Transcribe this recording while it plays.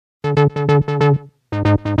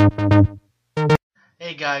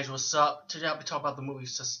Hey guys, what's up? Today I'll be talking about the movie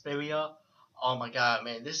Suspiria. Oh my god,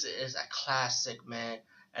 man, this is a classic, man.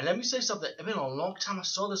 And let me say something. It's been a long time I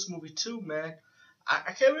saw this movie too, man.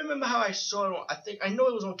 I can't remember how I saw it. I know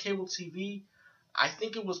it was on cable TV. I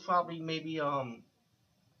think it was probably maybe it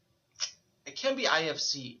can be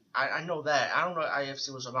IFC. I know that. I don't know if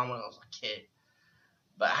IFC was around when I was a kid.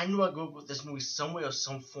 But I knew I grew up with this movie somewhere or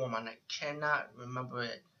some form, and I cannot remember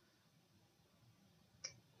it.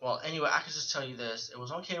 Well, anyway, I can just tell you this. It was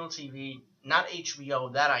on cable TV, not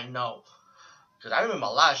HBO, that I know. Because I remember a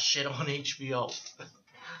lot of shit on HBO.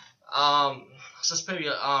 um,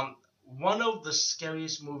 Suspiria, one of the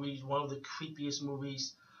scariest movies, one of the creepiest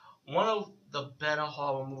movies, one of the better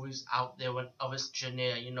horror movies out there of its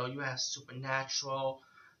genre. You know, you have supernatural,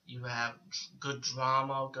 you have good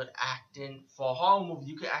drama, good acting. For a horror movie,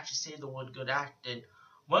 you could actually say the word good acting.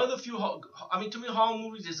 One of the few, to me, horror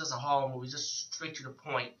movies is just a horror movie, just straight to the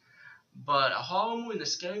point. But a horror movie and a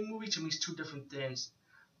scary movie to me is two different things.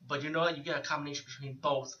 But you know what? You get a combination between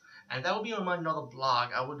both. And that will be on my another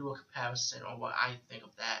blog. I will do a comparison on what I think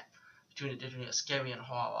of that between the different scary and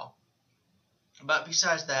horror. But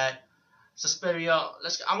besides that, Suspiria,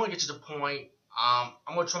 I'm gonna get to the point. I'm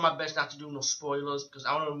gonna try my best not to do no spoilers because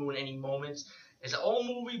I don't want to ruin any moments. It's an old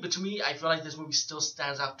movie, but to me, I feel like this movie still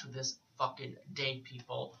stands out to this fucking day,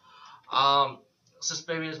 people.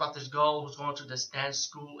 Suspiria is about this girl who's going to this dance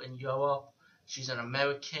school in Europe. She's an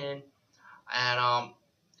American, and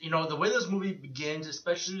the way this movie begins,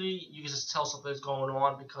 especially, you can just tell something's going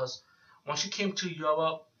on because once she came to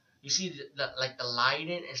Europe, you see the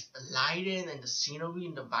lighting and the scenery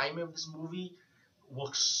and the environment of this movie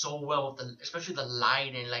works so well with especially the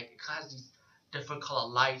lighting. Like it has these different color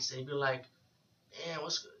lights, and you'd be like, "Man,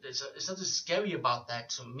 there's something scary about that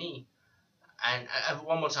to me." And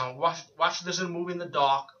one more time, watch this movie in the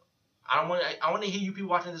dark. I want to hear you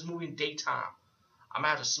people watching this movie in daytime. I'm gonna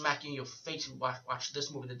have to smack you in your face if you watch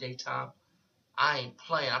this movie in the daytime. I ain't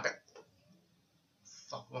playing. I bet.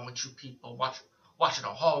 Fuck wrong with you people? Watching a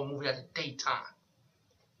horror movie at the daytime.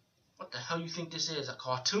 What the hell you think this is? A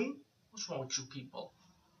cartoon? What's wrong with you people?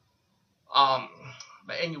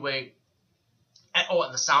 But anyway, and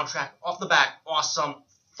the soundtrack off the bat, awesome,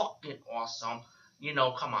 fucking awesome. You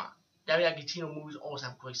know, come on. David Argentino movies always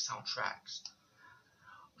have great soundtracks.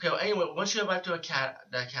 Okay, well, anyway, once you get back to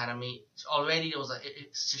the academy, already there was a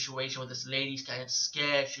situation where this lady's kind of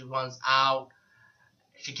scared. She runs out.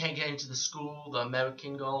 She can't get into the school. The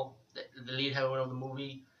American girl, the lead heroine of the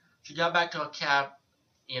movie, she got back to her cab,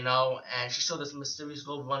 and she saw this mysterious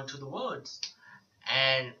girl running to the woods.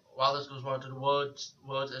 And while this girl was running to the woods,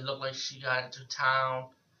 it looked like she got into town,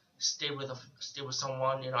 stayed with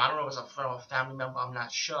someone. I don't know if it's a friend or a family member. I'm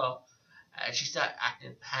not sure. And she started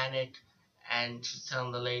acting in panic, and she's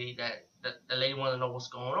telling the lady that the lady wanted to know what's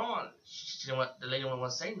going on. The lady didn't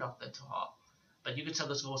want to say nothing to her, but you could tell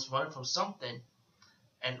this girl was running from something.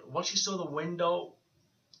 And once you saw the window,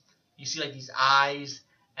 you see like these eyes,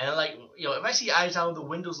 and if I see eyes out of the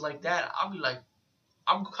windows like that, I'll be like,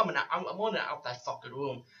 I'm coming out. I'm going out that fucking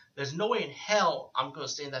room. There's no way in hell I'm gonna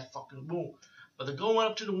stay in that fucking room. But the girl went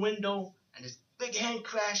up to the window, and this big hand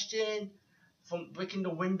crashed in from breaking the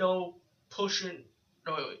window. Pushing.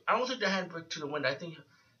 No, wait. I don't think the hand broke to the window. I think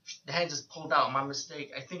the hand just pulled out. My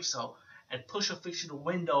mistake. I think so. And push her face to the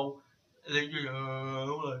window.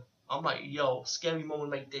 I'm like, yo, scary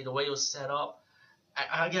moment right there. The way it was set up.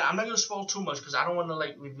 Again, I'm not gonna spoil too much because I don't want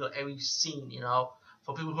to reveal every scene.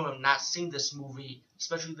 For people who have not seen this movie,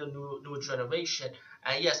 especially the newer generation.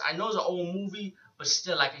 And yes, I know it's an old movie, but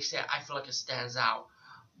still, like I said, I feel like it stands out.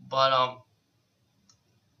 But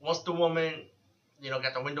once the woman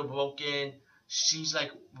got the window broken. She's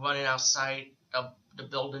running outside the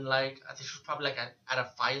building. I think she was probably at a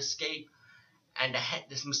fire escape, and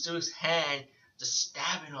this mysterious hand just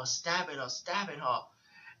stabbing her,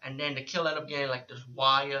 and then the killer ended up getting this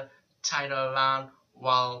wire tied her around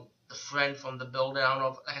while the friend from the building. I don't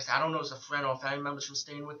know. Like I said, I don't know if it's a friend or a family member she was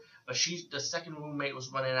staying with, but the second roommate was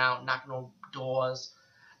running out, knocking on doors,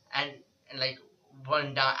 and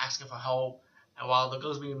running down asking for help. And while the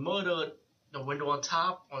girl's being murdered, the window up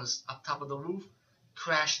top of the roof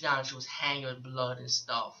crashed down. She was hanging with blood and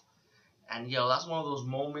stuff. And that's one of those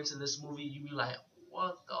moments in this movie you be like,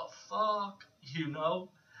 what the fuck,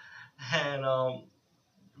 And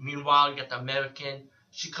meanwhile, you got the American.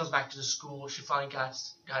 She comes back to the school. She finally got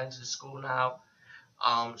into the school now.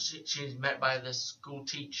 She's met by this school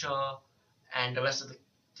teacher and the rest of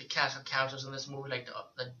the cast of characters in this movie, like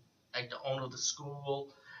the owner of the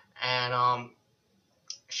school, and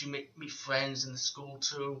she meet friends in the school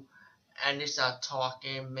too, and they start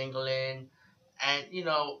talking, mingling, and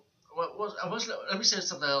let me say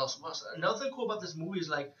something else. Another thing cool about this movie is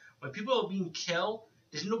like when people are being killed,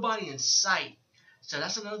 there's nobody in sight. So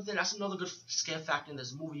that's another thing. That's another good scare factor in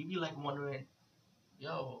this movie. You be like wondering,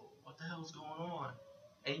 yo, what the hell's going on?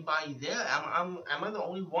 Anybody there? Am I the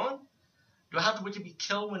only one? Do I have to wait to be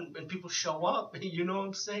killed when people show up? You know what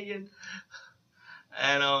I'm saying?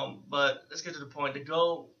 And but let's get to the point.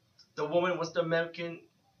 The woman was the American,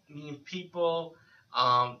 meaning people.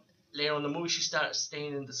 Um, Later on in the movie, she started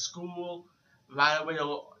staying in the school. Right away,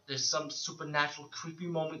 there's some supernatural, creepy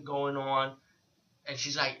moment going on, and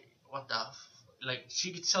she's like, "What the?" Like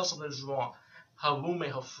she could tell something's wrong. Her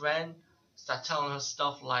roommate, her friend, start telling her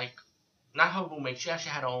stuff like, not her roommate. She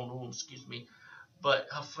actually had her own room. Excuse me. But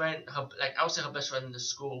her friend, her like I would say her best friend in the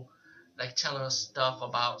school, like telling her stuff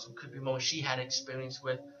about some creepy moments she had experience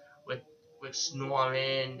with with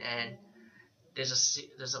snoring. And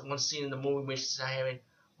there's one scene in the movie where she's hearing,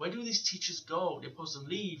 where do these teachers go? They're supposed to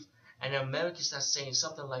leave, and the American starts saying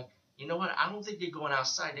something like, you know what? I don't think they're going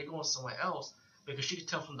outside. They're going somewhere else, because she could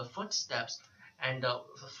tell from the footsteps. And the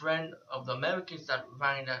friend of the American started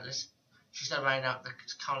writing that. She started writing out the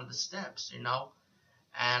count of the steps, you know.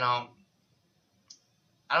 And I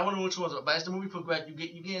don't want to move too much, but as the movie progresses,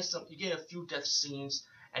 you get a few death scenes,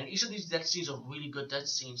 and each of these death scenes are really good death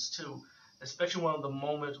scenes too. Especially one of the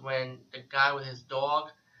moments when the guy with his dog,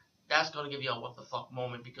 that's gonna give you a what the fuck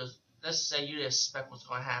moment, because let's say you didn't expect what's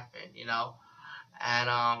gonna happen, you know. And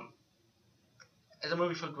as the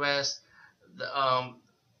movie progressed,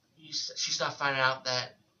 she started finding out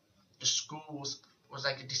that the school was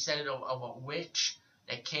like a descendant of a witch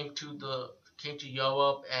that came to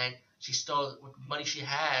Europe, and she stole with money she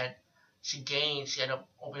had, she ended up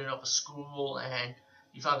opening up a school, and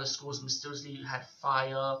you found the schools mysteriously had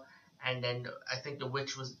fire, and then I think the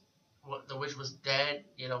witch was dead,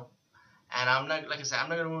 you know. And I'm not, like I said, I'm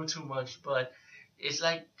not gonna move too much, but it's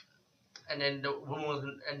like, and then the woman was,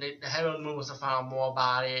 and the heroine of the movie was to find out more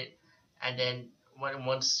about it, and then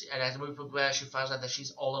and as the movie progressed, she finds out that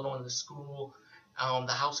she's all alone in the school.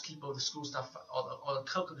 The housekeeper of the school stuff, or the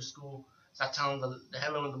cook of the school, start telling the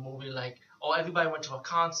heroine of the movie like, oh, everybody went to a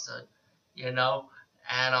concert, you know.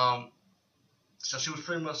 And so she was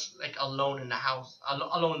pretty much like alone in the house,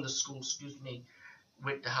 alone in the school, excuse me,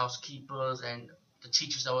 with the housekeepers and the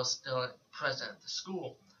teachers that were still present at the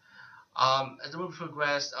school. As the movie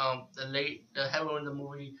progressed, the heroine in the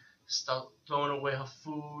movie started throwing away her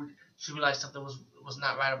food. She realized something was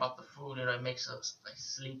not right about the food, you know, it makes her like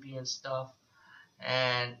sleepy and stuff.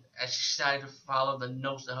 And as she started to follow the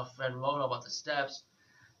notes that her friend wrote about the steps,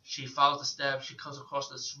 she follows the steps. She comes across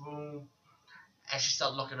this room, and she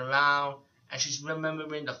starts looking around, and she's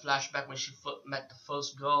remembering the flashback when she met the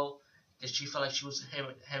first girl. That she felt like she was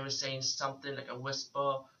hearing saying something like a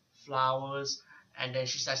whisper, flowers, and then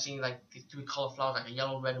she starts seeing like the three color flowers, like a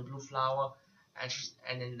yellow, red, and blue flower.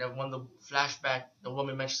 And then when the flashback, the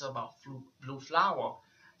woman mentions about blue flower.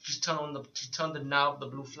 She turned the knob of the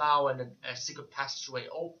blue flower, and a secret passageway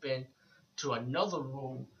opened to another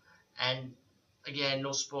room. And again,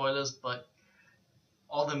 no spoilers, but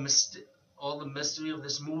all the mystery of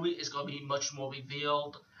this movie is gonna be much more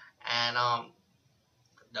revealed. And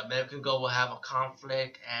the American girl will have a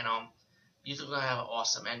conflict, and you're gonna have an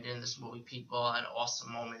awesome ending in this movie, people, an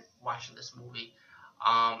awesome moment watching this movie.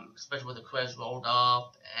 Especially with the credits rolled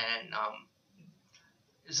up, and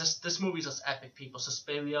it's just, this movie is just epic, people.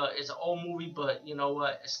 Suspiria is an old movie, but you know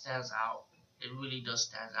what? It stands out. It really does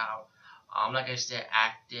stand out. Like I said,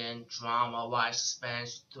 acting, drama, wise,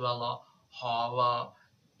 suspense, thriller, horror,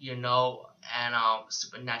 you know, and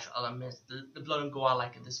supernatural elements. The blood and gore I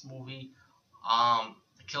like in this movie.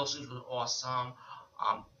 The kill scenes were awesome.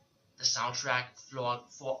 The soundtrack,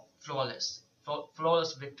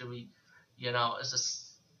 flawless victory. You know, it's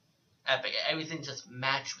just epic. Everything just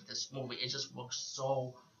matched with this movie. It just works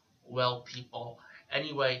so well, people.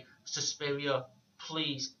 Anyway, Suspiria,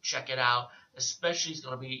 please check it out. Especially, it's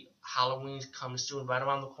gonna be Halloween's coming soon, right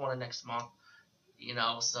around the corner next month. You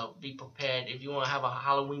know, so be prepared. If you want to have a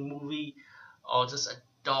Halloween movie, or just a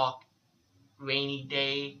dark, rainy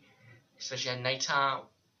day, especially at nighttime,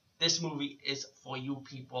 this movie is for you,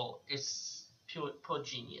 people. It's pure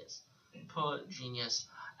genius, pure genius.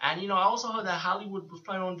 And you know, I also heard that Hollywood was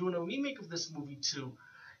planning on doing a remake of this movie too.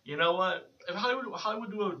 You know what? If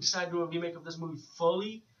Hollywood decide to do a remake of this movie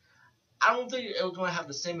fully, I don't think it was going to have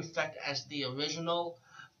the same effect as the original.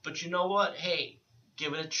 But you know what? Hey,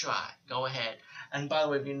 give it a try. Go ahead. And by the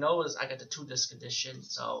way, if you notice, I got the 2-disc edition,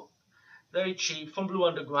 so very cheap from Blue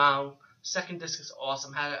Underground. Second disc is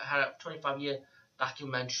awesome. Had a 25-year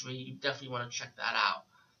documentary. You definitely want to check that out.